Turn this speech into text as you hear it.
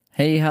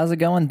Hey, how's it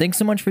going? Thanks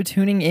so much for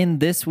tuning in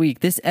this week.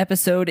 This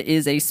episode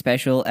is a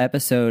special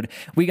episode.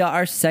 We got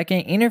our second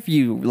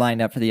interview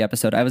lined up for the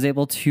episode. I was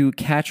able to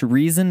catch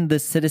Reason the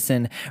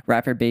Citizen,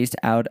 rapper based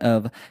out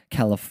of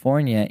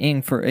California,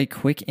 in for a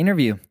quick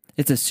interview.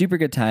 It's a super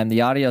good time.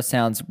 The audio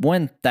sounds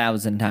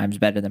 1,000 times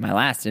better than my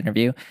last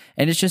interview.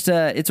 And it's just,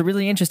 it's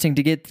really interesting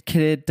to get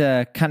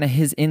kind of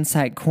his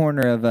inside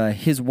corner of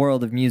his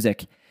world of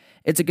music.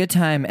 It's a good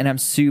time, and I'm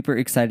super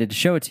excited to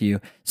show it to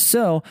you.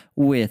 So,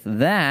 with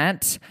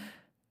that,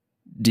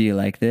 do you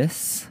like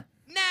this?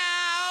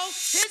 Now,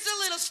 here's a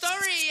little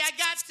story I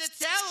got to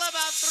tell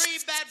about three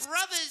bad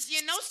brothers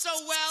you know so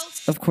well.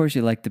 Of course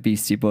you like the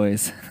Beastie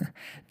Boys.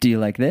 Do you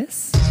like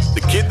this?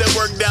 The kid that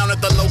worked down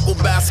at the local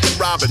Baskin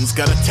Robbins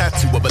got a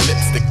tattoo of a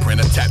lipstick print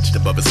attached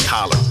above his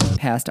collar.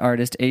 Past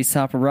artist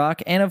Aesop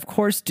Rock, and of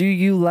course, do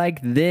you like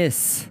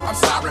this? I'm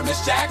sorry,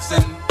 Miss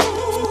Jackson.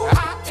 Ooh,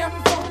 I am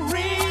for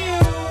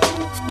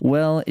real.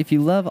 Well, if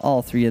you love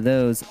all three of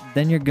those,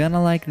 then you're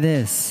gonna like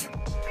this.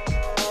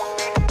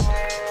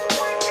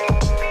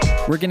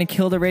 We're going to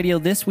kill the radio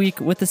this week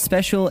with a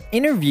special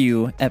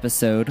interview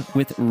episode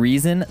with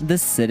Reason the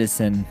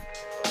Citizen.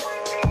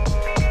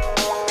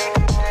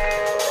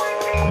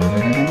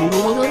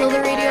 Kill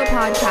the Radio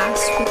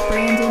podcast with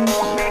Brandon Keith.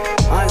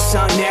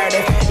 Unsung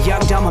narrative, young,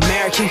 dumb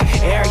American,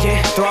 arrogant,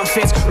 throwing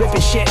fits,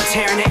 ripping shit,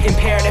 tearing it,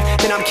 imperative.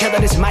 Then I'm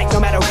killing this mic no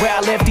matter where I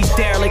live. These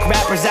derelict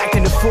rappers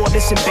acting a fool,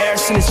 this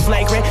embarrassing is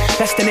flagrant.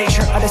 That's the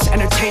nature of this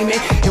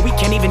entertainment, and we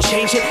can't even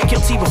change it.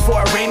 Guilty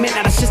before arraignment,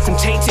 now the system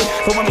tainted.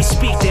 But when we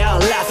speak, they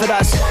all laugh at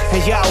us.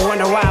 And y'all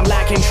wonder why I'm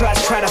lacking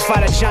trust. Try to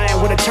fight a giant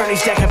with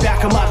attorneys that can back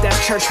them up. That's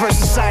church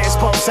versus science,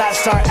 both sides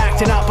start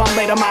acting up. I'm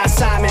late on my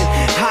assignment,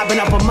 hopping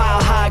up a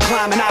mile high,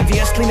 climbing,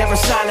 obviously never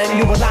silent.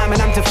 New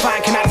alignment, I'm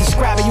defined, cannot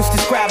describe it. Used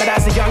to describe it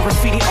as a young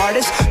graffiti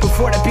artist.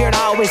 Before the beard,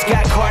 I always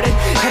got carded.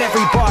 At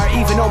every bar,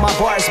 even though my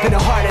bar has been the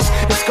hardest.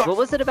 What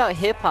was it about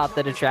hip-hop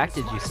that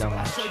attracted you so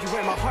much?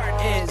 Where my heart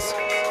is.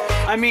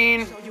 I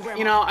mean,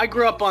 you know, I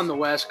grew up on the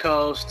West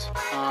Coast.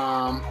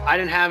 I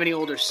didn't have any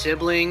older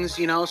siblings,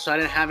 you know, so I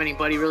didn't have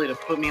anybody really to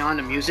put me on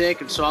to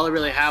music. And so all I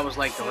really had was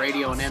like the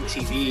radio and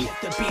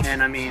MTV.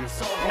 And I mean,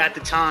 at the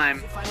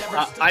time,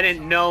 I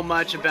didn't know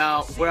much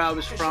about where I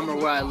was from or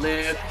where I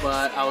lived,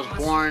 but I was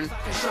born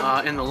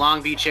in the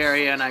Long Beach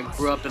area, and I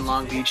grew up in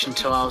Long Beach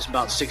until I was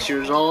about 6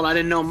 years old. I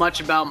didn't know much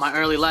about my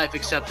early life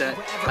except that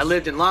I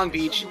lived in Long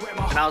Beach,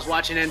 and I was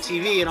watching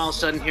MTV, and all of a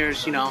sudden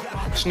here's, you know,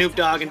 Snoop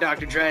Dogg and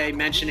Dr. Dre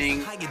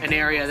mentioning an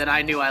area that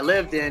I knew I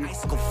lived in,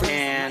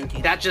 and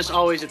that just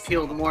always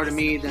appealed more to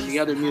me than the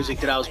other music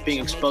that I was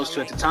being exposed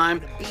to at the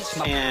time.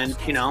 And,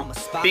 you know,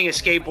 being a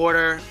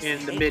skateboarder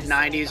in the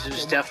mid-90s, it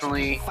was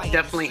definitely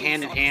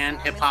hand in hand.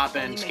 Hip-hop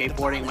and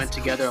skateboarding went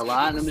together a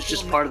lot, and it was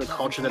just part of the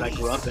culture that I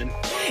grew up in.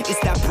 It's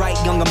that bright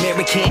young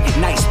American,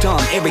 nice,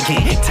 dumb,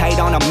 arrogant, tight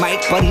on a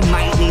mic, but he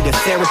might need a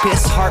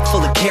therapist. Heart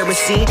full of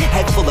kerosene,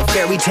 head full of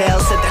fairy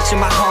tales. Said that you're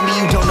my homie,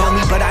 you don't know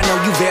me, but I know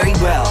you very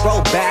well.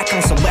 Roll back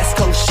on some West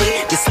Coast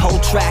shit. This whole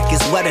track is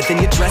wetter than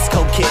your dress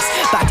code kicks.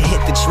 About to hit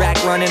the track,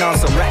 running on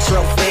some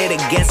retrofit.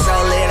 It gets so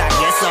lit, I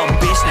guess so,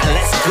 bitch, now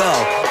let's go.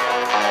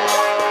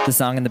 The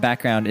song in the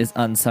background is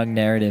Unsung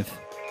Narrative.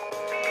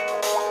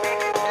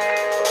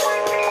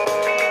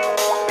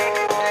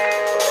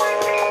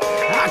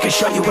 I can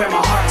show you where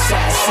my heart's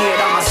at, see it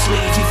on my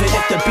sleeve. Even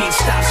if the beat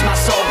stops, my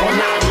soul will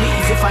not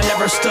leave. If I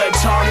never stood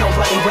tall,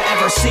 nobody will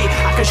ever see.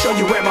 I can show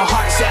you where my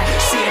heart's at,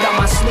 see it on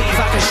my sleeve.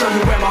 I can show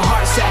you where my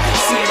heart's at,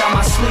 see it on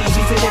my sleeve.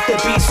 Even if the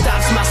beat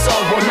stops, my soul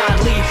will not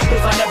leave.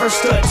 If I never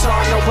stood tall,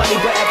 nobody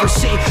will ever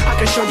see. I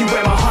can show you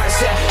where my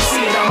heart's at,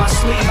 see it on my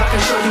sleeve. I can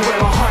show you where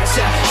my heart's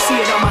at,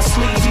 see it on my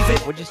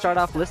sleeve. What'd you start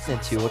off listening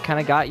to? What kind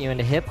of got you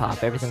into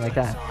hip-hop, everything like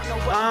that?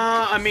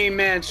 I mean,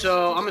 man,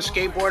 so I'm a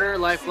skateboarder,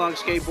 lifelong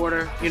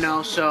skateboarder, you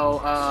know,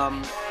 so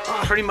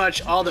pretty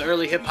much all the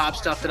early hip-hop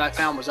stuff that I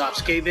found was off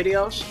skate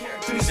videos.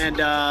 And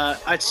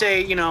I'd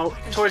say, you know,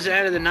 towards the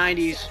end of the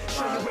 90s,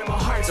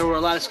 there were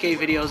a lot of skate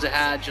videos that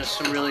had just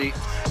some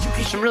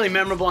really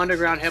memorable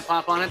underground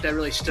hip-hop on it that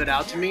really stood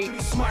out to me,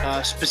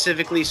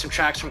 specifically some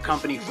tracks from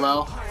Company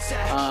Flow.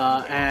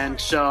 And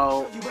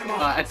so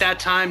at that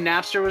time,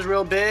 Napster was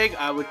real big.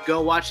 I would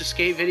go watch the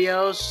skate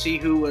videos, see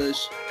who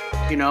was,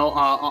 you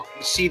know,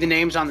 see the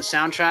names on the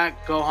soundtrack,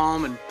 go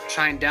home and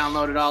try and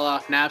download it all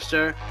off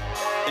Napster.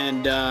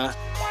 And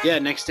yeah,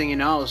 next thing you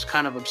know, I was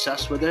kind of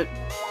obsessed with it.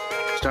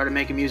 Started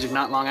making music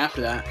not long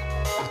after that.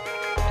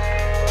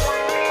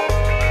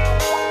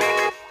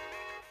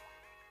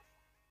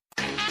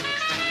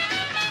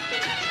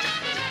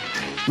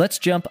 Let's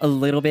jump a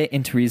little bit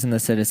into Reason the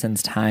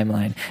Citizen's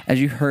timeline. As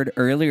you heard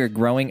earlier,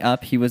 growing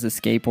up, he was a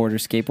skateboarder.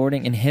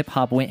 Skateboarding and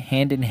hip-hop went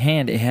hand in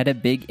hand. It had a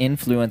big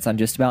influence on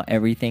just about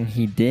everything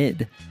he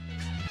did.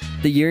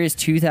 The year is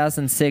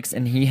 2006,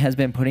 and he has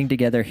been putting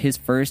together his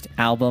first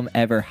album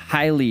ever,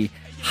 highly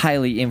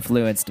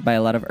influenced by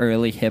a lot of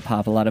early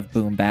hip-hop, a lot of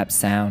boom-bap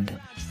sound.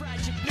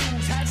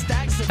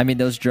 I mean,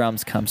 those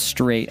drums come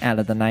straight out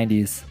of the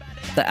 90s.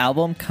 The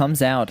album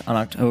comes out on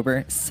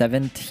October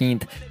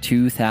 17th,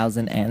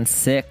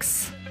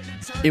 2006.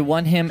 It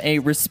won him a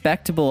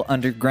respectable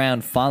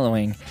underground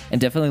following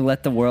and definitely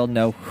let the world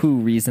know who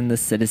Reason the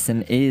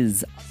Citizen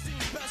is.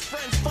 Best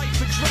friends fight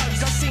for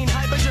drugs. I've seen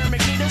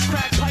hypodermic needles,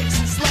 crack pipes,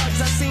 and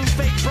slugs. I've seen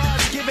fake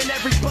bras giving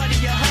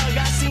everybody a hug.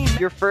 I've seen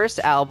Your first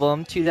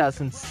album,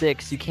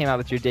 2006, you came out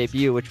with your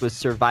debut, which was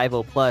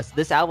Survival Plus.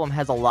 This album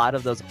has a lot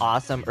of those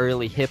awesome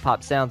early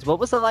hip-hop sounds. What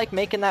was it like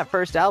making that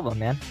first album,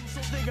 man?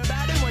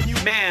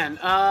 Man,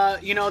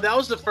 that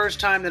was the first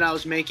time that I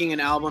was making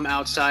an album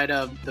outside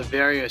of the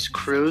various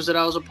crews that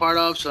I was a part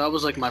of. So that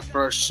was like my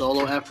first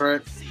solo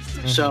effort.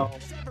 So,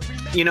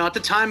 at the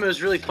time it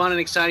was really fun and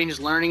exciting,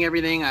 just learning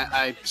everything.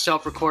 I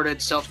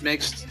self-recorded,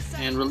 self-mixed,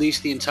 and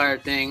released the entire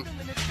thing.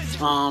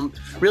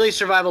 Really,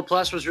 Survival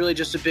Plus was really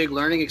just a big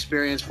learning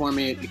experience for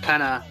me. It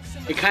kind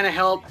of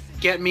helped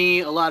get me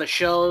a lot of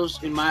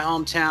shows in my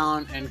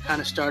hometown and kind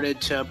of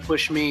started to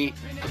push me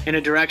in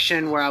a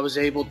direction where I was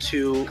able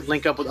to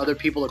link up with other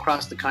people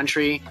across the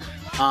country.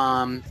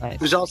 Nice.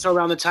 It was also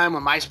around the time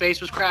when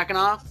MySpace was cracking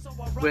off,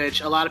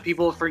 which a lot of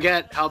people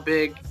forget how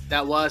big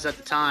that was at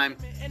the time.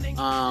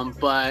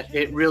 But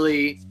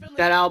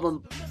that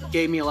album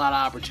gave me a lot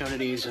of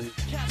opportunities, and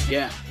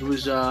yeah, it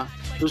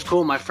was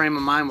cool. My frame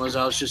of mind was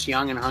I was just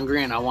young and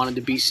hungry, and I wanted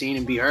to be seen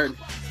and be heard.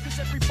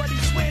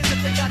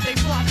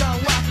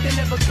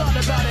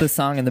 The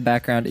song in the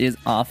background is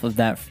off of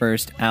that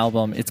first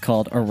album. It's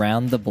called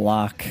Around the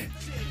Block.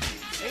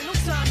 Ain't no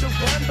time to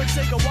run, but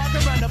take a walk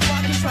around the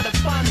block and try to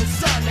find the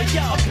sun. Now,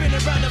 yo, I've been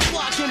around the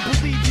block and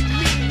believe you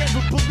me.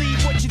 Never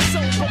believe what you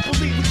told, but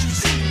believe what you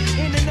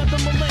see. In another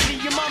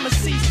millennium, I'ma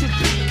cease to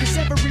be. Cause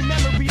every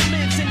memory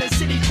lives in the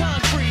city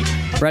concrete.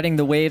 Riding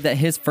the wave that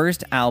his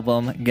first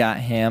album got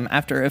him,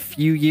 after a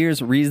few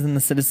years, Reason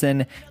the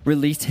Citizen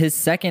released his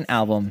second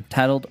album,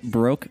 titled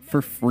Broke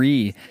for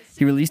Free.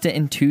 He released it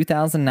in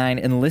 2009,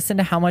 and listen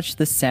to how much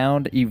the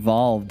sound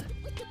evolved.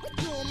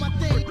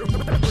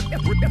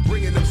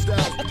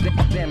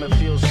 Damn, it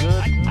feels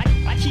good.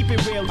 I keep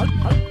it real.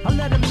 I'll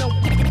let them know.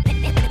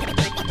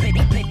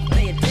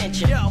 Pay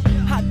attention. Yo,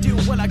 I do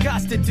what I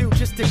got to do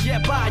just to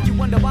get by. You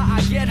wonder why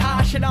I get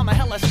high? Shit, I'm a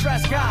hella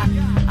stressed guy.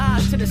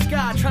 Eyes to the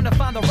sky, trying to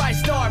find the right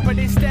star. But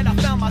instead, I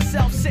found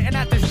myself sitting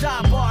at this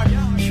dive bar,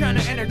 trying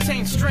to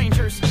entertain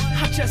strangers.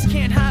 I just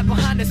can't hide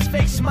behind this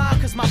fake smile,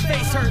 cause my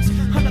face hurts.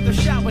 Another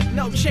shot with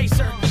no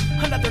chaser.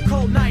 Another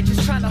cold night,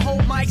 just trying to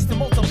hold mics to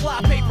multiply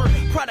paper.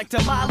 Product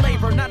of my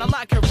labor, not a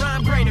lot could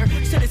rhyme greater.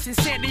 Citizen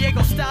San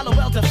Diego style, a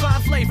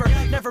well-defined flavor.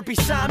 Never be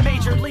sign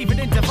major, leave it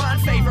in divine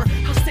favor.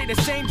 I'll stay the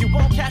same, you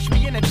won't catch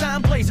me in a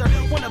time blazer.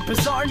 Want a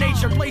bizarre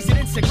nature, blaze it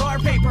in cigar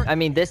paper. I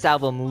mean, this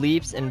album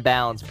leaps and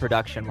bounds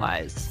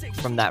production-wise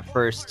from that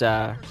first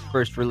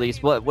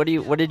release. What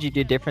did you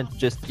do different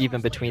just even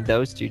between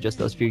those two, just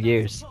those few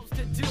years?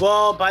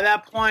 Well, by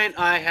that point,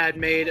 I had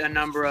made a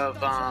number of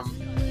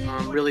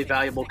really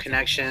valuable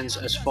connections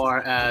as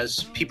far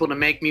as people to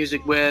make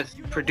music with,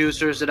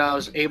 producers that I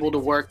was able to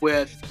work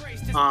with.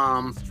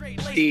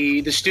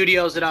 The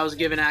studios that I was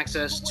given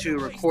access to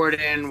record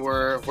in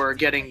were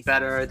getting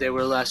better. They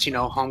were less,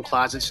 home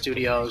closet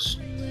studios.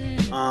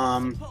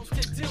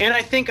 And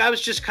I think I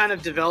was just kind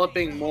of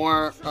developing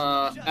more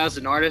as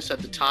an artist at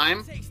the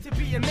time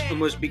and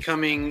was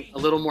becoming a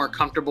little more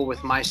comfortable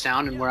with my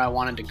sound and where I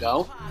wanted to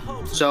go.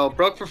 So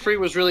Broke for Free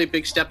was really a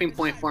big stepping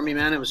point for me,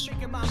 man. It was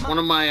one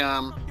of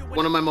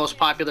my most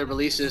popular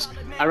releases.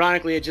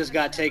 Ironically, it just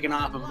got taken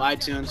off of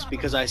iTunes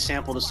because I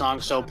sampled a song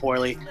so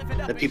poorly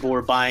that people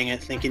were buying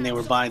it thinking they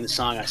were buying the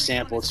song I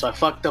sampled. So I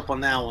fucked up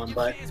on that one,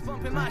 but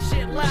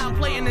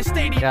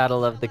Gotta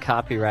love the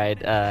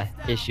copyright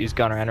issues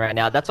going around right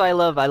now. That's why I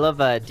love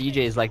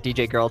DJs like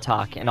DJ Girl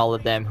Talk and all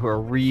of them who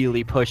are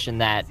really pushing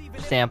that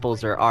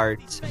samples or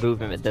art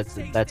movement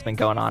that's been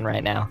going on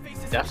right now.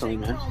 Definitely,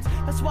 man.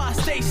 That's why I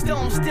stay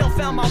stoned, still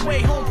found my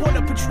way home. Put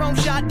a Patron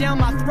shot down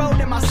my throat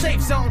in my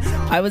safe zone.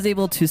 I was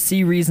able to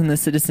see Reason the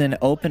Citizen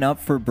open up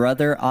for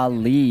Brother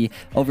Ali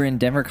over in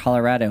Denver,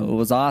 Colorado. It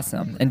was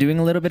awesome. And doing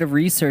a little bit of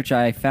research,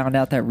 I found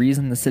out that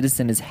Reason the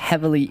Citizen is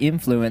heavily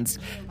influenced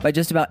by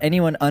just about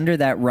anyone under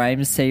that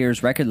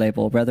Rhymesayers record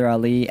label, Brother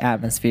Ali,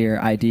 Atmosphere,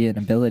 Idea, and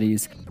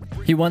Abilities.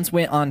 He once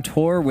went on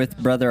tour with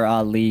Brother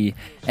Ali,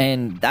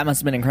 and that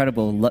must have been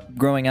incredible,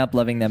 growing up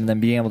loving them and then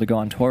being able to go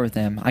on tour with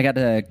them. I got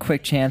a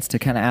quick chance to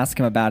kind of ask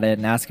him about it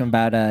and ask him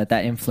about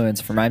that influence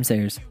from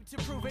Rhymesayers.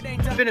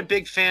 I've been a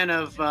big fan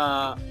of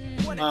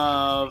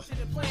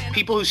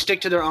people who stick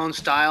to their own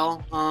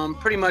style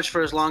pretty much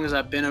for as long as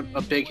I've been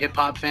a big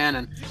hip-hop fan,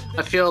 and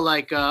I feel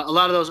like a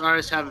lot of those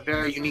artists have a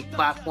very unique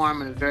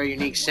platform and a very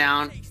unique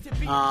sound,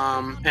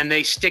 and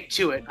they stick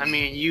to it. I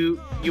mean, you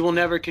will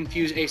never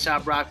confuse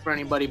A$AP Rock for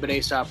anybody but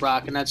A$AP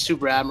Rock, and that's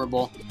super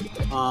admirable.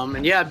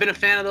 And yeah, I've been a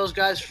fan of those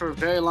guys for a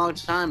very long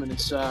time, and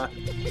it's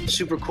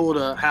super cool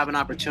to have an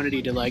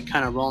opportunity to like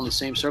kind of roll in the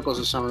same circles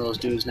as some of those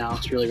dudes now.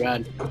 It's really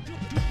rad.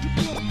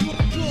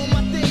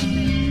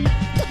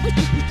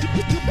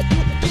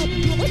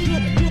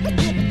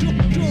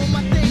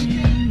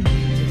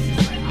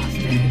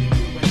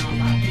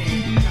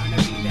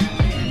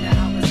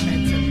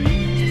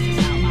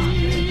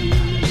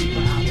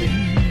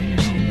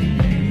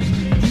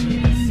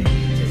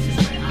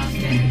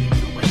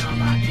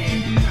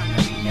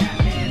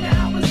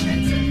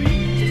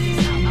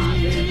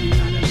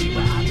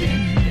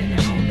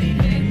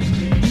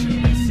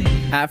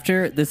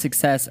 After the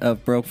success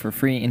of Broke for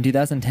Free, in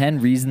 2010,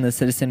 Reason the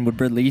Citizen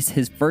would release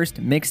his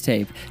first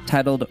mixtape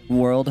titled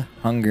World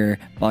Hunger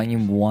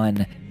Volume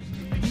 1.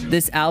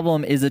 This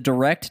album is a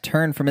direct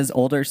turn from his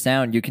older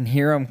sound. You can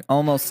hear him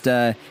almost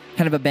kind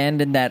of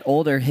abandon that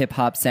older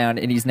hip-hop sound,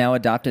 and he's now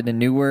adopted a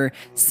newer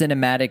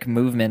cinematic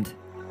movement.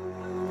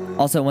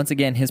 Also, once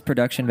again, his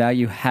production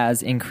value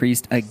has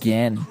increased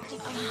again.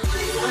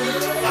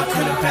 I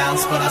could have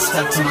bounced, but I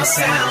stuck to my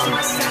sound.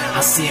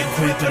 I see it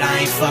quick, but I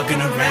ain't fucking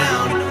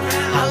around.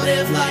 I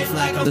live life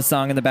like a... The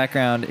song in the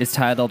background is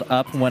titled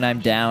Up When I'm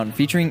Down,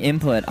 featuring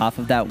input off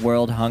of that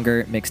World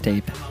Hunger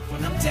mixtape.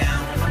 When I'm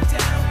down,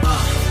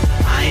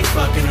 I ain't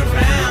fucking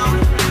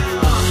around.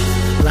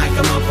 Like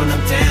I'm up when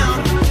I'm down.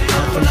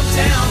 Up when I'm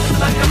down.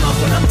 Like I'm up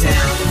when I'm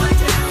down.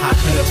 I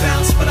could have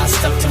bounced, but I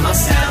stuck to my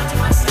sound.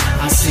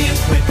 I see it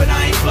quick, but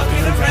I ain't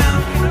fucking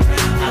around.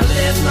 I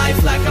live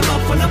life like I'm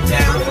up when I'm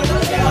down.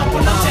 Up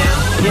when I'm down.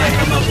 Like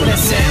I'm up when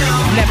I'm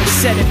down. Never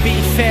said it'd be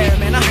fair,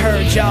 man. I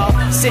heard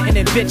y'all sitting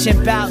and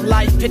bitching about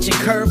life, pitching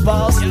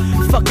curveballs,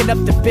 fucking up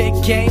the big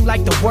game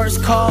like the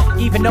worst call.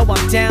 Even though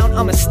I'm down,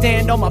 I'ma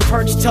stand on my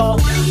perch tall.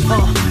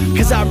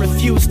 Cause I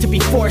refuse to be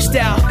forced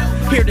out.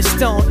 Here to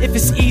stone, if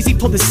it's easy,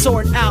 pull the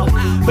sword out.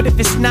 But if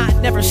it's not,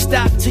 never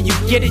stop till you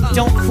get it.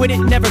 Don't quit it,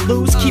 never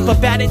lose, keep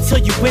up at it till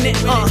you win it.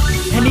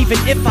 And even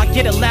if I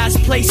get a last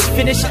place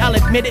finish, I'll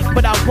admit it,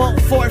 but I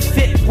won't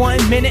forfeit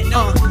 1 minute.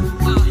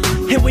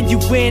 And when you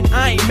win,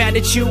 I ain't mad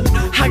at you.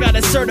 I got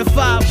a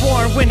certified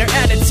born winner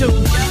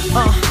attitude.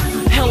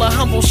 Hella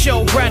humble,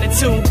 show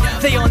gratitude.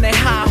 They on that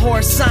high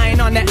horse, sign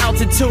on that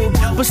altitude.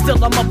 But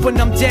still I'm up when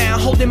I'm down,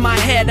 holding my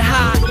head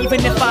high.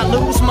 Even if I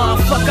lose,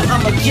 motherfucker,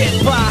 I'ma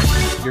get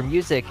by. Your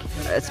music,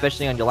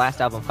 especially on your last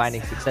album,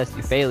 Finding Success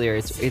Through Failure,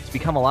 it's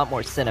become a lot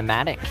more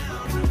cinematic.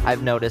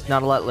 I've noticed,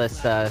 not a lot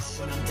less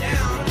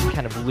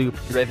kind of loop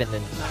driven,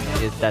 and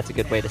if that's a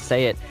good way to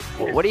say it.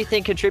 What do you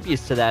think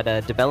contributes to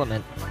that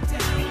development?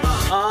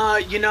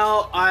 You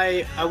know,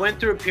 I went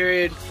through a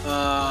period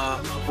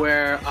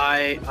where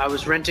I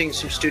was renting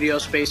some studio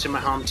space in my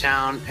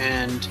hometown,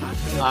 and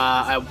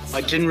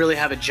I didn't really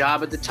have a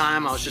job at the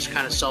time. I was just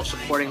kind of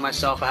self-supporting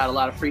myself. I had a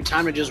lot of free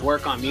time to just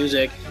work on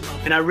music,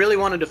 and I really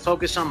wanted to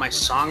focus on my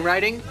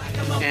songwriting.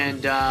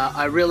 And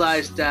I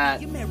realized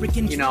that,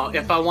 you know,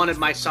 if I wanted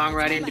my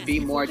songwriting to be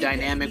more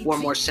dynamic or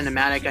more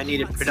cinematic, I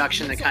needed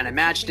production that kind of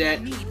matched it,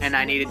 and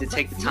I needed to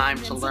take the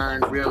time to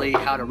learn really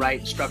how to write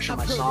and structure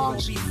my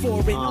songs.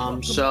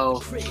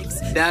 So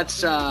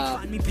that's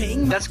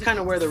kind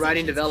of where the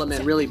writing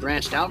development really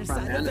branched out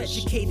from, man.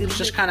 It's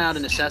just kind of out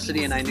of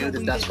necessity, and I knew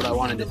that that's what I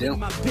wanted to do.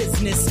 I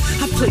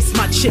place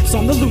my chips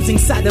on the losing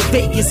side of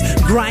Vegas.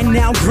 Grind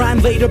now,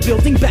 grind later,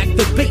 building back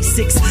the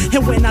basics.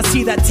 And when I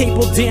see that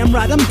table, damn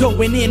right, I'm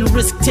going in,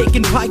 risk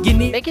taking,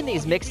 pioneer. Making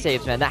these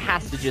mixtapes, man, that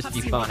has to just be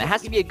fun. It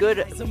has to be a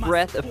good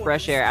breath of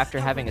fresh air after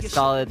having a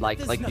solid, like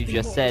you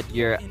just said,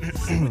 your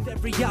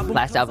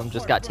last album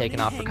just got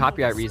taken off for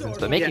copyright reasons.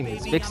 But making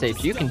these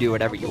mixtapes, you can do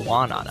whatever you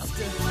want on them.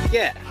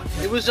 Yeah,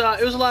 it was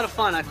a lot of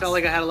fun. I felt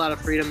like I had a lot of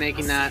freedom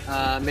making that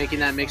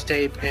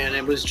mixtape, and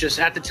it was just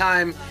at the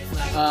time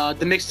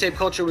the mixtape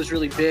culture was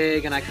really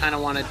big, and I kind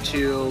of wanted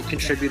to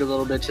contribute a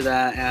little bit to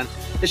that. And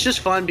it's just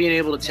fun being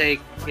able to take,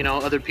 you know,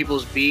 other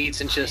people's beats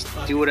and just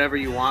do whatever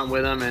you want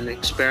with them and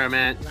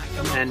experiment.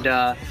 And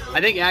I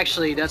think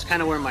actually that's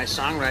kind of where my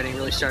songwriting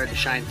really started to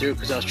shine through,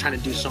 because I was trying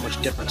to do so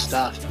much different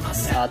stuff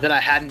that I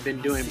hadn't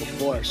been doing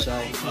before. So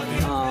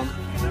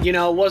you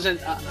know,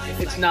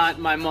 it's not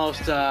my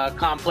most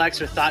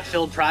complex or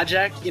thought-filled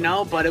project, you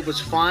know, but it was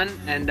fun,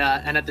 and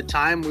at the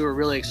time we were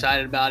really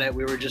excited about it.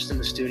 We were just in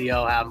the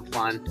studio having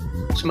fun,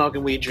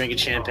 smoking weed, drinking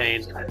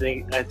champagne.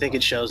 I think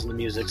it shows in the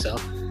music. So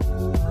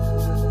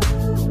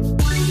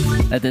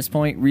at this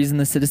point, Reason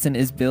the Citizen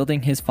is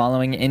building his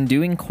following and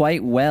doing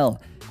quite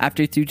well.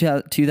 After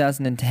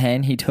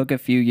 2010, he took a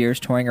few years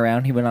touring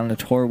around. He went on a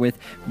tour with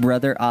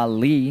Brother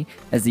Ali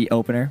as the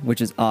opener, which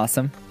is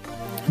awesome.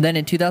 Then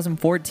in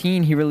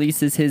 2014, he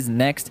releases his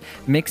next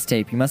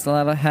mixtape. He must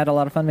have had a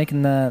lot of fun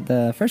making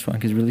the first one,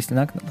 because he released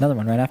another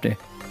one right after.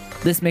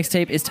 This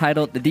mixtape is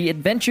titled The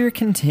Adventure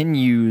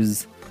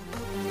Continues.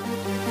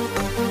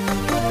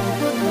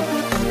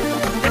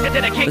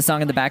 The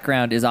song in the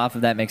background is off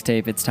of that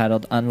mixtape. It's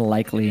titled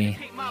Unlikely.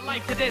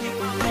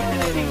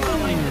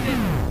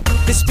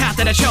 This path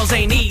that I chose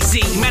ain't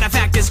easy. Matter of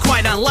fact, it's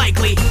quite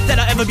unlikely that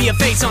I'll ever be a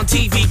face on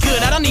TV.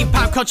 Good, I don't need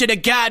pop culture to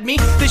guide me.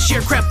 This year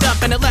crept up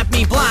and it left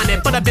me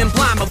blinded, but I've been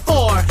blind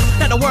before.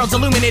 Now the world's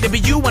illuminated,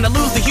 but you wanna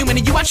lose the human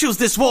in you. I choose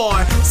this war.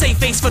 Save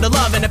face for the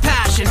love and the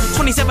passion.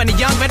 27, a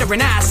young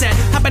veteran asset.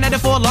 I've been at it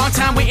for a long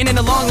time, waiting in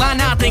a long line.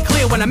 Now I think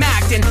clear when I'm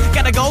acting.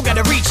 Gotta go,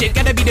 gotta reach it.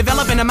 Gotta be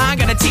developing a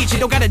mind, gotta teach it.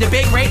 Don't gotta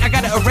debate rate. I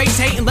gotta erase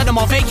hate and let them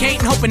all vacate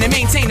and hoping to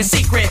maintain a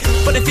secret.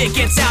 But if it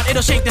gets out,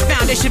 it'll shake the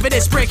foundation for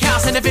this brick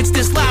house. And if it's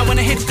this loud when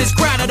it hits this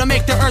ground, it'll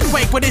make the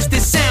earthquake. What is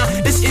this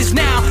sound? This is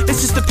now,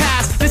 this is the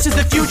past, this is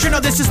the future, no,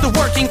 this is the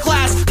working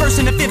class. First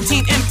in the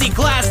 15 empty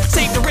glass,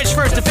 save the rich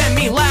first, defend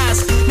me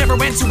last. Never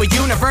went to a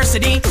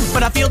university,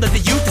 but I feel that the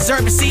youth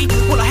deserve to see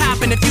what'll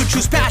happen if you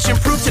choose passion,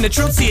 proofs and the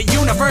truth, see it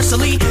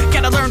universally.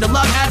 Gotta learn to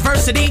love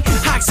adversity,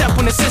 I accept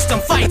when the system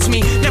fights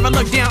me. Never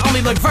look down,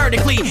 only look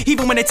vertically,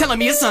 even when they're telling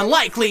me it's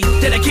unlikely.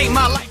 Dedicate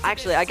my life.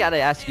 Actually, I gotta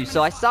ask you,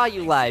 so I saw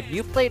you live,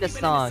 you played a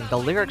song, the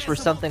lyrics were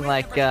something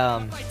like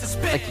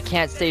you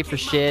can't stay for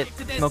shit,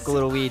 smoke a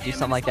little weed, do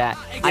something like that.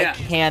 Yeah. I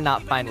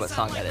cannot find what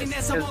song that is.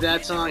 Because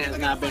that song has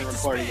not been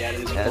recorded yet.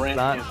 It's Yeah, it's brand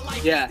not?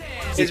 new. Yeah,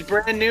 it's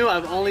brand new.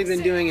 I've only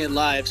been doing it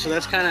live, so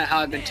that's kind of how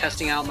I've been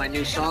testing out my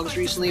new songs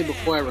recently.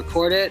 Before I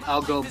record it,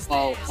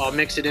 I'll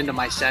mix it into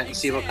my set and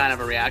see what kind of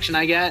a reaction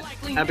I get.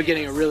 I've been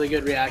getting a really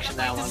good reaction to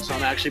that one, so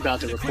I'm actually about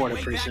to record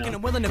it pretty soon.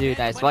 Dude,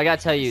 nice. Well, I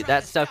gotta tell you,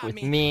 that stuff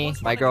with me,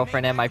 my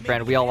girlfriend, and my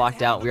friend, we all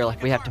walked out. We were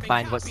like, we have to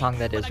find what song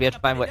that is. We have to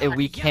find what. And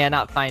we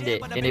cannot find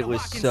it, and it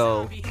was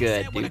so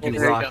good, dude. You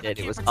There you rocked go. it.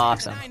 It was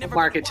awesome.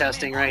 Market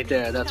testing right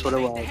there. That's what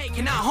it was.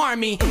 Cannot harm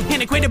me,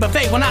 antiquated but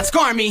fate will not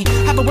scar me.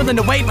 I've been willing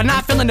to wait, but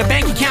not filling the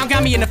bank account.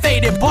 Got me in a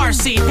faded bar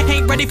seat.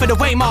 Ain't ready for the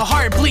way my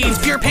heart bleeds.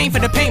 Pure pain for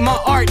the pain my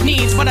art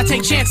needs. But I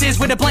take chances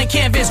with a blank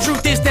canvas.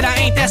 Truth is that I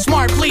ain't that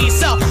smart, please.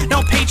 So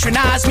don't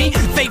patronize me.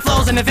 Fate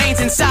flows in the veins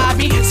inside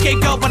me.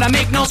 Scapegoat, but I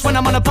make notes when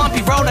I'm on a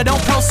bumpy road. I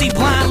don't proceed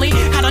blindly.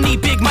 I don't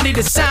need big money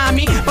to sign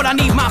me, but I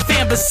need my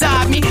fam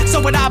beside me.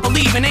 So what I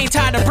believe in, ain't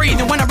tired of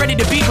breathing. When I'm ready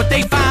to be what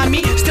they find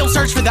me. Still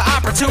search for the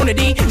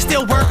opportunity.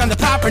 Still work on the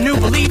proper new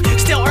belief.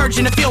 Still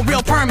urging to feel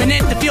real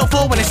permanent. To feel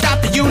full when it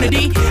stop the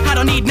unity. I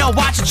don't need no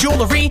watch or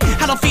jewelry.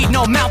 I don't feed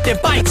no mouth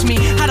that bites me.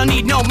 I don't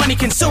need no money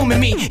consuming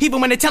me.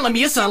 Even when they're telling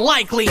me it's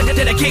unlikely.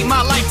 Dedicate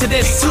my life to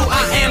this. It's who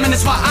I am and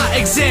it's why I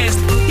exist.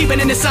 Even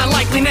in this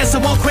unlikeliness, I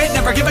won't quit.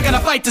 Never give, I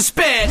gotta fight to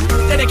spit.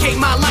 Dedicate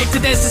my life to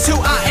this. It's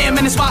who I am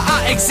and it's why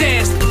I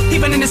exist.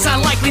 Even in this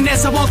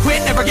unlikeliness, I won't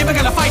quit. Never give, I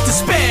gotta fight to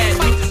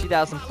spit.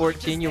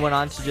 2014, you went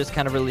on to just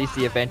kind of release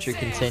The Adventure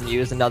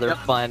Continues, another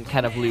fun,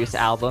 kind of loose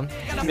album.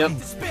 Yep.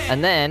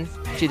 And then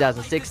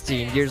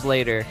 2016, years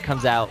later,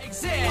 comes out,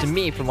 to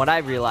me, from what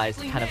I've realized,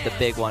 kind of the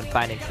big one,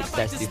 Finding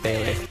Success Through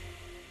Failure.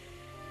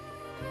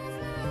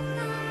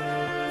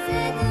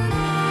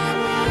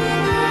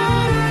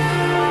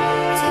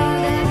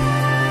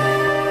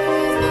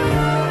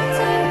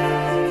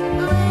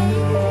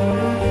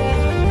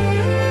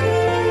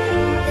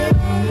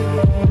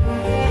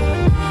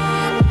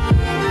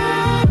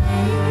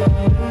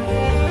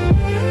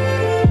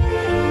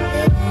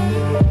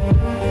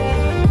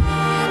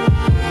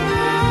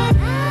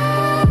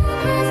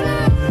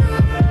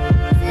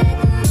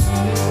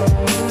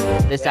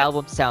 This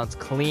album sounds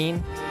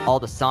clean. All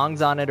the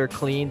songs on it are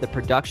clean. The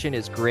production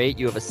is great.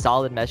 You have a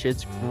solid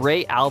message.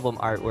 Great album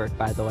artwork,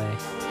 by the way.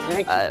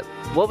 Thank you.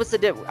 What was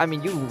the I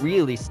mean, you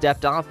really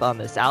stepped off on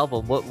this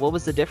album. What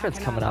was the difference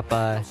coming up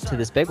to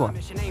this big one?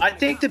 I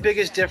think the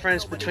biggest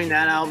difference between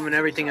that album and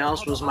everything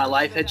else was my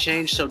life had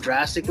changed so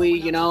drastically.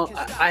 You know,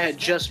 I had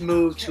just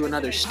moved to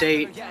another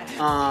state.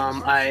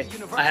 I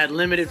had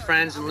limited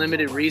friends and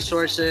limited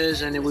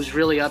resources, and it was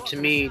really up to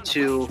me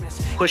to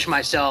push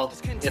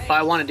myself. If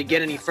I wanted to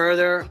get any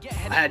further,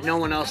 I had no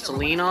one else to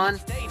lean on,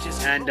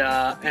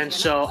 and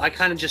so I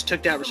kind of just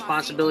took that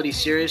responsibility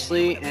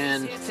seriously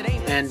and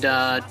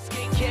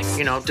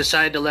you know,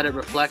 decided to let it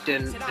reflect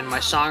in my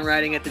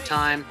songwriting at the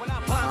time.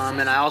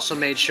 And I also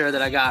made sure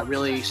that I got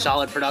really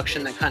solid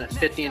production that kind of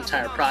fit the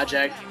entire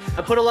project.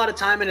 I put a lot of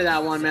time into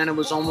that one, man. It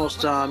was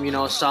almost, you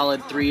know, a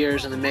solid 3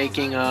 years in the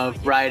making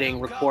of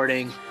writing,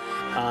 recording,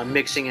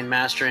 mixing and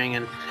mastering.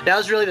 And that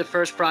was really the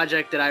first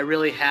project that I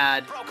really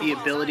had the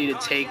ability to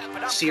take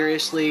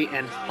seriously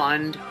and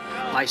fund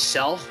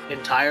myself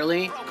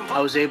entirely.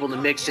 I was able to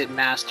mix it,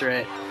 master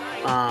it,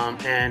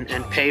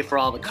 and pay for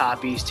all the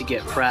copies to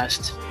get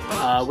pressed,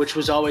 which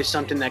was always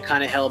something that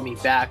kind of held me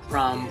back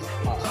from,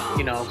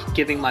 you know,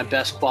 giving my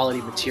best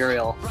quality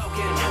material.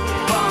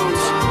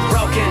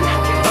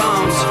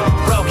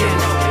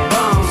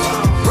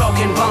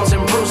 Broken bones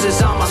and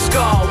bruises on my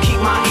skull. Keep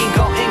my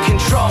ego in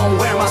control.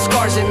 Wear my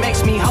scars, it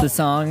makes me The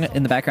song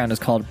in the background is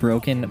called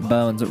Broken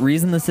Bones.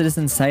 Reason the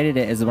Citizen cited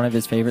it as one of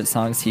his favorite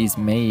songs he's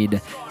made.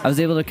 I was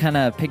able to kind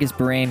of pick his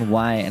brain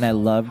why, and I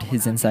loved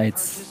his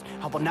insights.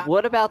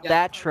 What about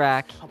that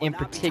track in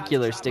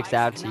particular sticks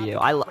out to you?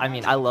 I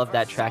mean, I love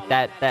that track.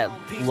 That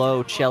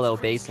low cello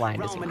bass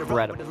line is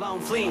incredible.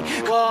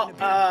 Well,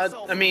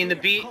 I mean, the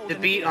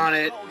beat on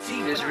it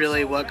is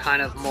really what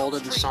kind of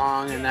molded the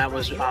song, and that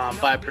was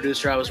by a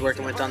producer I was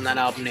working with on that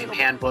album named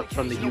Handbook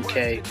from the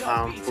UK,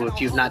 who, if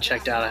you've not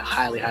checked out, I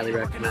highly, highly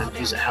recommend.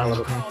 He's a hell of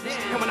a composer.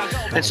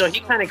 And so he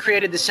kind of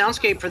created the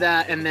soundscape for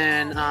that, and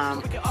then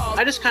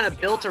I just kind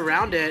of built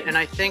around it, and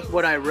I think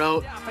what I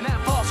wrote,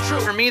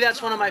 for me,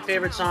 that's one of my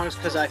favorite songs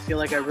because I feel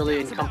like I really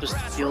encompassed the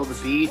feel of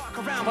the beat.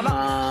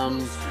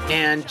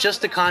 And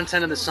just the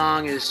content of the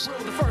song it's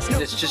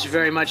just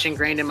very much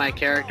ingrained in my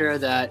character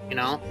that, you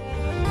know,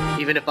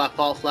 even if I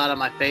fall flat on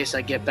my face,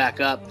 I get back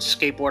up.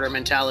 Skateboarder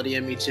mentality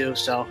in me too.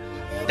 So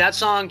that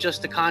song,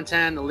 just the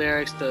content, the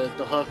lyrics, the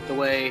hook, the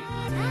way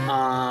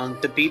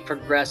the beat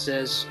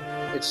progresses,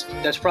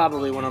 that's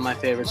probably one of my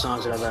favorite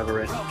songs that I've ever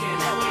written.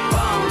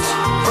 Bones,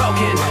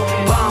 broken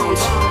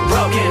bones,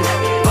 broken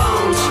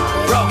bones,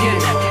 broken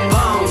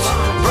bones,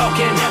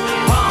 broken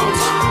bones,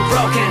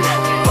 broken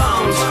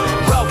bones,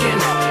 broken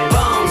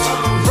bones,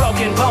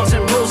 broken bones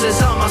and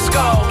bruises on my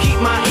skull. Keep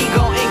my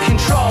ego in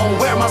control.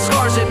 Wear my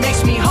scars, it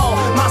makes me whole.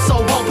 My soul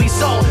won't be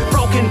sold.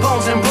 Broken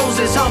bones and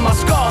bruises on my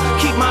skull.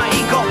 Keep my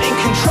ego in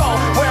control.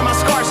 Wear my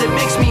scars, it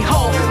makes me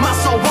whole. My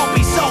soul won't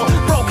be sold.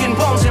 Broken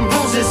bones and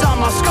bruises on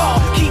my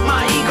skull. Keep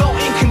my ego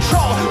in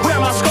control. Wear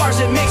my scars,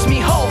 it makes me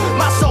whole.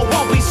 My soul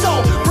won't be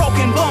sold.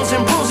 Broken bones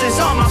and bruises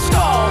on my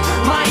skull.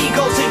 My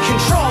ego's in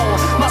control.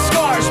 My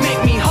scars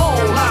make me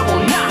whole. I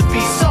will not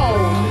be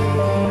sold.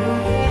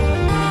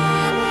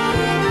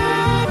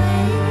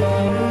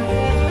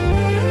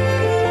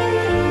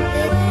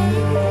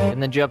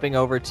 And then jumping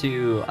over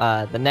to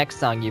the next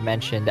song you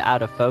mentioned,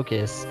 Out of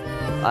Focus.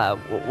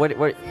 What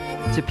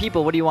to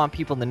people, what do you want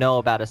people to know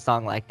about a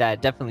song like that?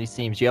 It definitely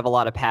seems you have a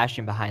lot of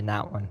passion behind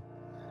that one.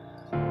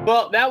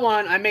 Well, that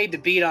one, I made the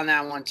beat on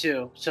that one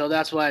too, so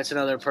that's why it's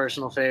another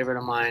personal favorite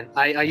of mine.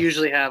 I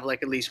usually have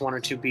like at least 1 or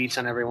 2 beats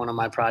on every one of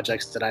my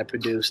projects that I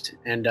produced,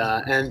 and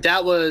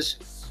that was,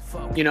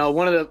 one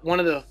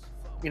of the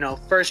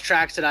first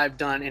tracks that I've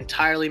done.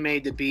 Entirely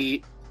made the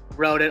beat,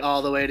 wrote it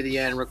all the way to the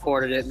end,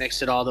 recorded it,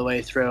 mixed it all the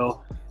way through.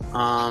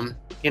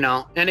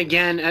 And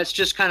again, it's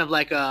just kind of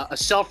like a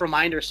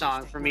self-reminder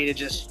song for me to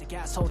just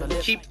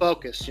keep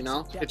focused,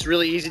 It's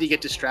really easy to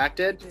get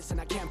distracted.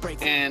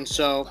 And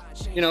so,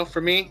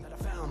 for me,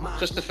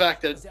 just the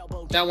fact that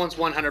that one's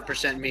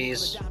 100% me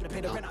is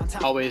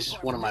always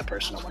one of my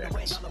personal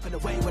favorites.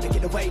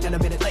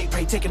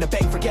 Taking a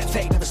bait, forget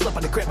fate, never slip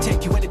on the grip,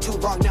 take you in it too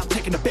wrong, now I'm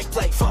taking a big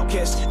plate.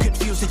 Focused,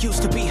 confused, it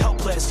used to be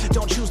hopeless.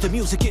 Don't choose the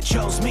music, it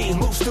chose me.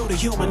 Moves through the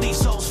human, leaves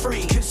souls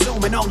free.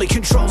 Consuming only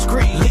controls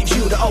greed. Leaves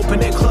you to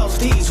open and close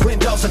these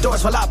windows and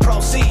doors while I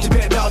proceed. To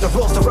bend all the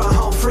rules to run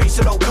home free,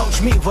 so don't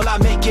coach me, will I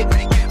make it?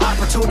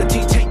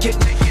 Opportunity, take it.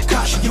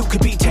 Caution, you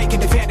could be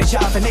taken advantage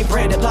of, and they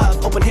branded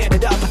love,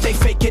 open-handed up, but they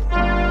fake it.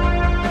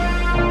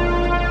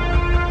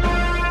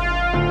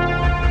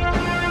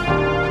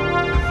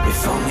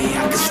 If only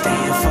I could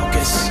stay in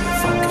focus.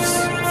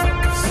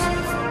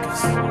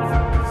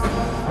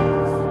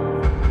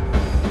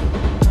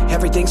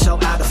 Everything's so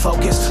out of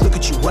focus. Look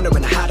at you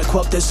wondering how to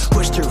quote this.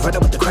 Push through,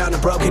 running with the crown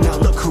and broken. Now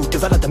look who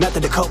developed the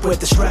method to cope with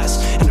the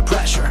stress and the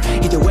pressure.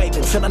 Either way,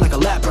 been feeling like a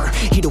leper.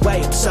 Either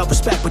way, it's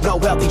self-respect with no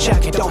wealthy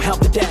jacket. Don't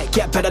help the day,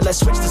 get better, let's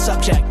switch the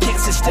subject. Can't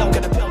sit still,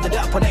 gonna build it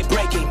up when they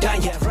break it.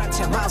 Done yet, run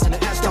 10 miles in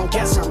the ass, don't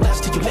guess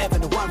unless till you live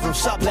in a one-room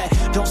sublet.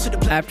 Don't sit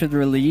the After the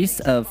release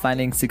of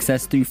Finding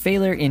Success Through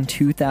Failure in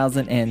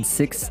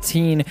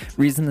 2016,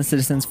 Reason the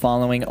Citizen's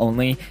following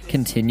only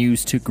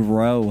continues to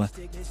grow.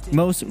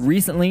 Most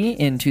recently,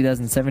 in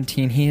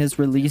 2017, he has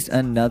released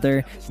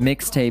another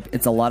mixtape.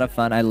 It's a lot of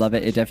fun. I love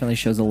it. It definitely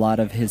shows a lot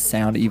of his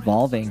sound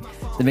evolving.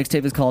 The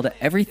mixtape is called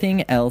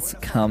Everything Else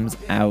Comes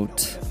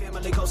Out.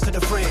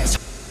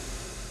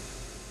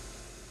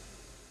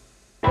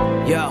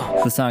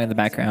 The song in the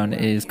background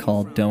is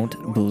called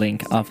Don't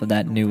Blink off of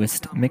that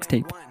newest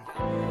mixtape.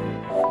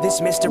 This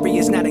mystery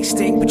is not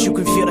extinct, but you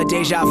can feel the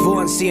deja vu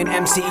and see an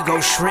MC go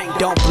shrink.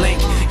 Don't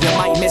blink, you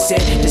might miss it.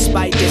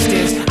 Despite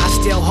distance, I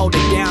still hold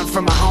it down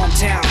from my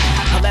hometown.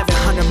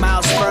 1,100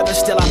 miles further,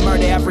 still I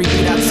murder every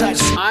beat I touch.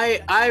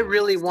 I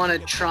really want to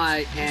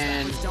try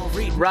and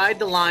ride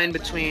the line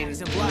between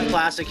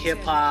classic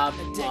hip-hop,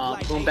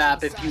 boom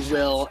bap, if you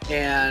will,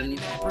 and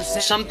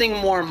something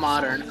more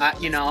modern.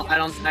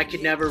 I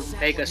could never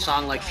make a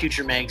song like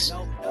Future makes.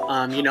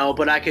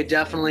 But I could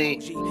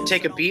definitely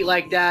take a beat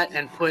like that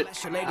and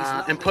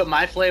put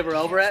my flavor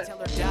over it,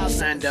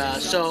 and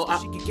so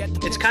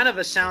it's kind of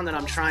a sound that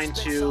I'm trying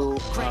to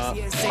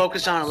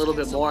focus on a little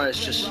bit more.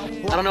 It's just,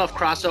 I don't know if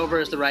crossover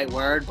is the right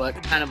word,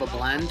 but kind of a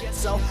blend,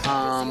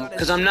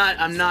 because I'm not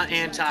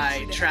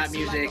anti-trap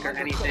music or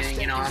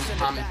anything.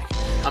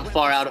 I'm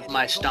far out of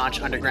my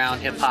staunch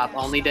underground hip-hop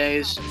only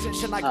days,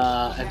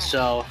 and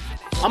so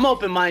I'm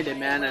open-minded,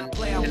 man,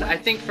 and I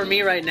think for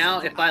me right now,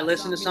 if I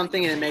listen to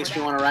something and it makes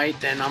me want to write,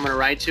 then I'm going to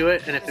write to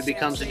it, and if it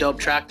becomes a dope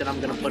track, then I'm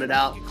going to put it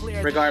out,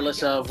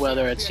 regardless of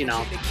whether it's,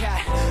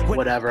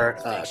 whatever,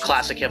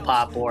 classic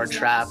hip-hop or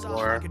trap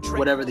or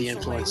whatever the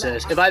influence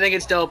is. If I think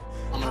it's dope,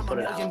 I'm going to put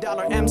it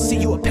out. MC,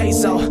 you a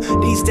peso.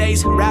 These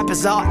days, rap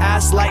is all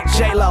ass like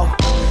J-Lo.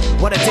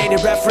 What a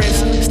dated reference,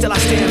 still I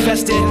stay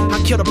invested.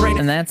 I kill the brain.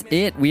 And that's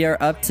it. We are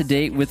up to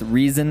date with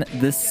Reason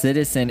the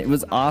Citizen. It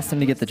was awesome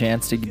to get the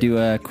chance to do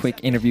a quick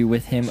interview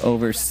with him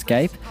over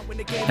Skype.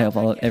 I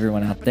hope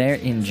everyone out there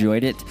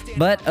enjoyed it.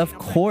 But of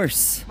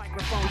course,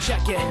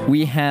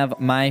 we have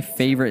my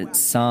favorite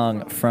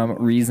song from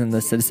Reason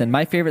the Citizen.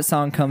 My favorite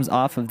song comes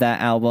off of that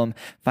album,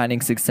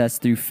 Finding Success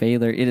Through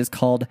Failure. It is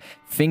called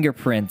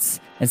Fingerprints.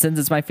 And since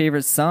it's my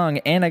favorite song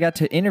and I got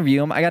to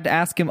interview him, I got to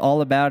ask him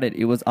all about it.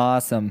 It was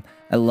awesome.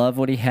 I love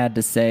what he had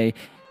to say.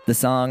 the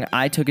song.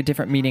 I took a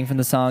different meaning from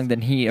the song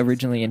than he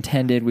originally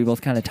intended. We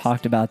both kind of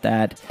talked about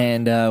that,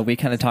 and we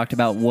kind of talked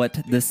about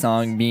what this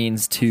song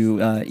means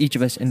to each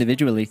of us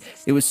individually.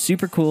 It was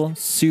super cool,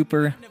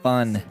 super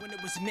fun.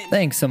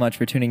 Thanks so much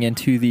for tuning in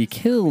to the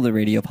Kill the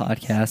Radio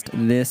podcast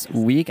this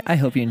week. I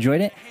hope you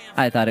enjoyed it.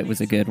 I thought it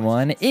was a good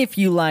one. If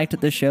you liked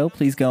the show,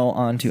 please go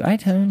on to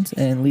iTunes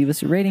and leave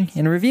us a rating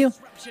and a review.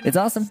 It's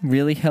awesome.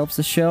 Really helps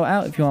the show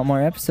out. If you want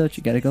more episodes,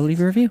 you got to go leave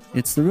a review.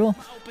 It's the rule.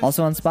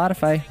 Also on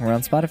Spotify. We're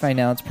on Spotify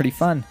now. It's pretty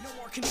fun.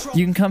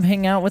 You can come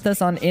hang out with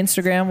us on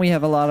Instagram. We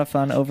have a lot of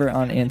fun over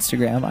on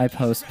Instagram. I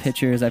post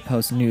pictures. I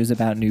post news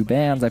about new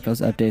bands. I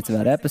post updates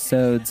about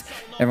episodes.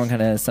 Everyone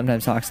kind of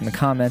sometimes talks in the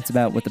comments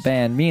about what the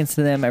band means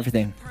to them.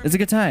 Everything. It's a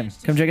good time.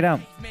 Come check it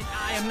out.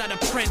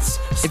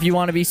 If you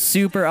want to be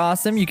super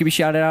awesome, you can be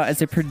shouted out as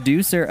a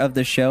producer of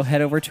the show.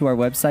 Head over to our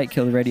website,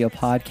 Kill the Radio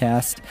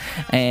Podcast,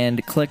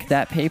 and click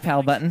that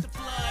PayPal button.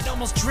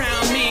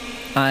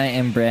 I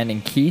am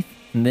Brandon Keith,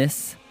 and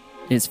this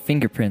is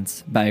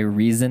Fingerprints by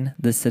Reason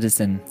the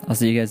Citizen. I'll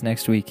see you guys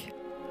next week.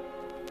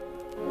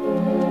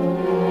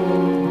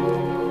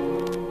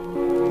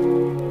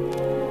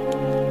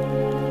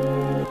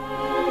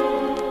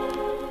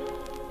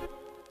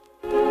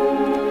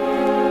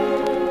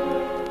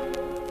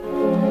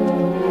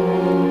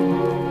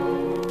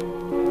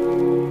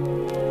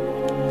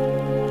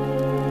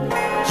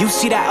 You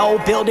see that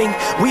old building?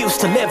 We used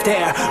to live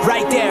there,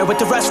 right there with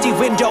the rusty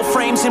window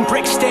frames and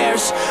brick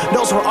stairs.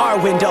 Those were our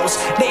windows.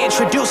 They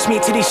introduced me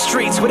to these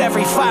streets. With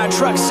every fire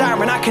truck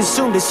siren, I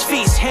consumed this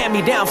feast.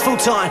 Hand-me-down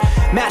futon,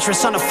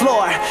 mattress on the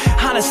floor.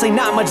 Honestly,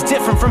 not much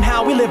different from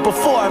how we lived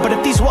before. But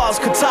if these walls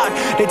could talk,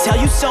 they'd tell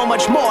you so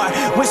much more.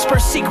 Whisper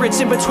secrets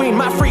in between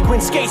my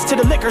frequent skates to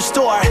the liquor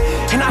store.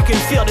 And I can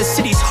feel the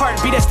city's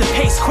heartbeat as the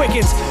pace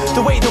quickens.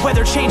 The way the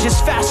weather changes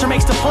faster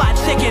makes the plot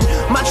thicken.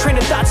 My train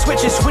of thought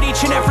switches with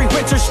each and every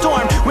winter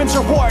storm.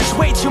 Winter wars,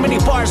 way too many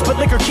bars, but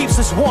liquor keeps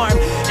us warm.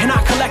 And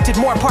I collected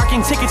more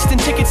parking tickets than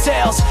ticket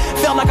sales.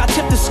 Felt like I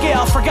tipped the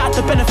scale, forgot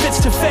the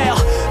benefits to fail.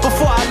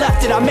 Before I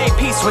left it, I made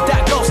peace with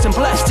that ghost and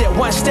blessed it.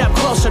 One step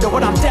closer to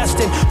what I'm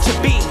destined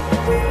to be.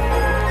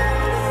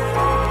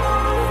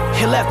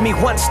 It left me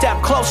one step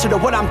closer to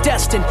what I'm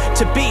destined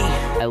to be.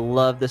 I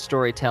love the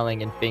storytelling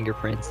in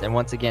Fingerprints, and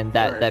once again,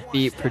 that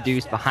beat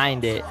produced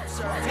behind it,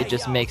 it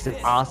just makes an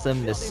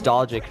awesome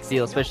nostalgic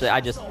feel. Especially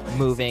I just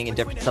moving and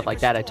different stuff like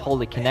that, I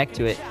totally connect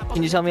to it.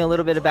 Can you tell me a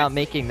little bit about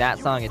making that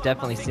song? It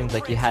definitely seems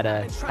like you had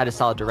a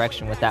solid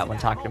direction with that one,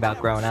 talking about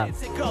growing up.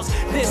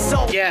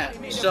 Yeah,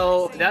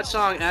 so that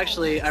song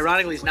actually,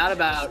 ironically, is not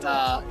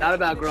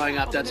about growing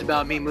up. That's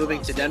about me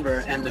moving to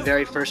Denver and the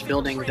very first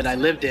building that I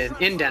lived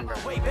in Denver.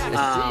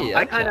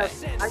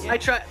 I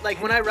try,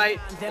 like when I write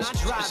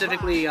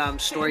specifically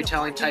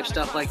storytelling type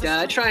stuff like that,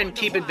 I try and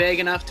keep it vague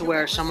enough to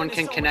where someone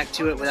can connect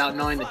to it without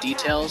knowing the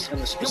details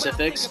and the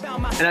specifics.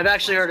 And I've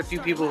actually heard a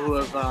few people who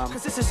have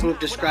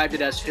described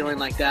it as feeling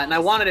like that. And I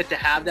wanted it to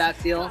have that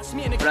feel,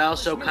 but I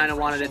also kind of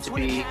wanted it to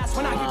be,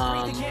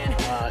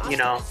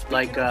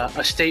 like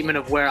a statement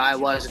of where I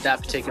was at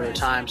that particular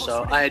time.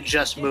 So I had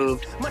just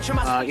moved,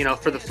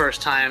 for the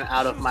first time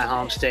out of my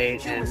home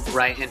state and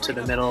right into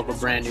the middle of a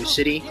brand new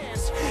city.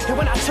 And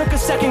when I took a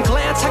second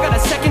glance, I got a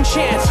second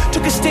chance.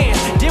 Took a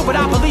stand, did what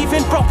I believe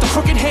in, broke the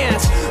crooked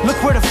hands.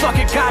 Look where the fuck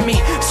it got me.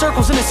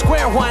 Circles in a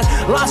square one.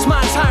 Lost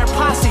my entire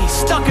posse,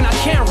 stuck and I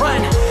can't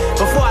run.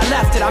 Before I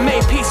left it, I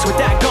made peace with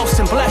that ghost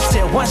and blessed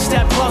it. One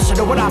step closer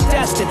to what I'm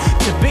destined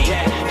to be.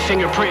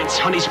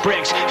 Fingerprints on these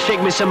bricks,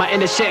 figments of my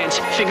innocence.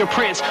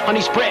 Fingerprints on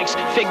these bricks,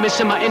 figments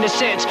of my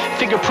innocence.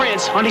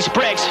 Fingerprints on these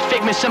bricks,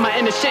 figments of my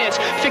innocence.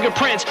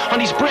 Fingerprints on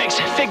these bricks,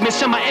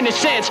 figments of my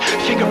innocence.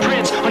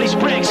 Fingerprints on these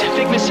bricks,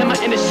 figments of my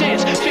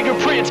innocence.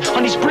 Fingerprints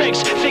on these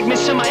bricks,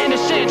 figments of my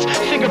innocence.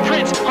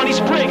 Fingerprints on these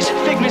bricks,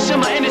 figments of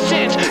my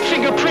innocence.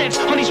 Fingerprints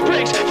on these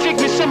bricks,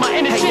 figments of my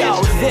innocence. Hey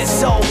yo,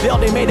 this old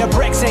building made of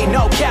bricks ain't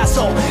no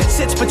castle.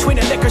 Sits between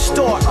a liquor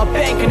store, a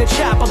bank, and a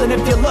chapel. And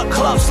if you look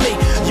closely,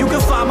 you can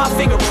find my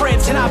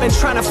fingerprints. And I've been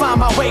trying to find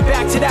my way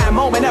back to that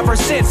moment ever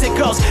since. It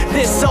goes,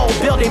 this old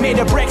building made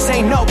of bricks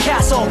ain't no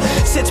castle.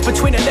 Sits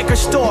between a liquor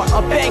store,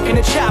 a bank, and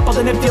a chapel.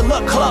 And if you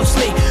look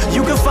closely,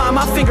 you can find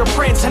my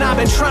fingerprints. And I've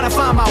been trying to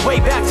find my way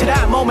back to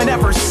that moment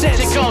ever since.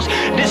 It goes,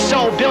 this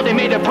old building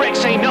made of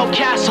bricks ain't no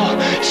castle.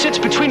 Sits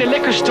between a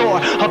liquor store,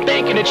 a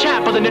bank, and a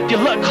chapel. And if you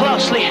look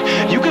closely,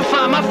 you can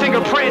find my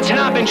fingerprints. And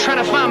I've been trying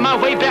to find my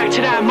way back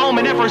to that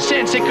moment ever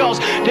since. It goes,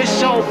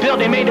 this old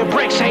building made of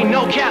bricks ain't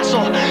no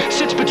castle.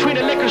 Sits between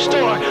a liquor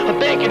store, a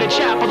bank, and a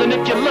chapel. And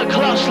if you look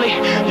closely,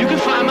 you can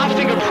find my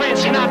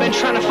fingerprints. And I've been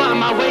trying to find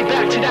my way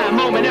back to that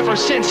moment ever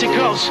since. It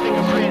goes,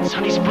 fingerprints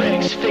on these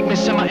bricks,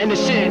 figments of my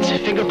innocence.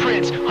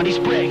 Fingerprints on these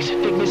bricks,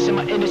 figments of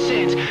my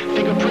innocence.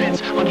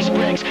 Fingerprints on these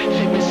bricks,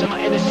 figments of my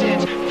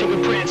innocence.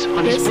 Fingerprints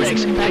on these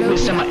bricks,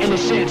 figments of my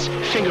innocence.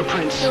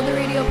 Fingerprints. Kill the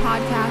Radio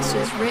podcast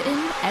is written,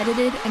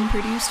 edited, and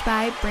produced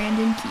by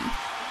Brandon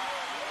Keith.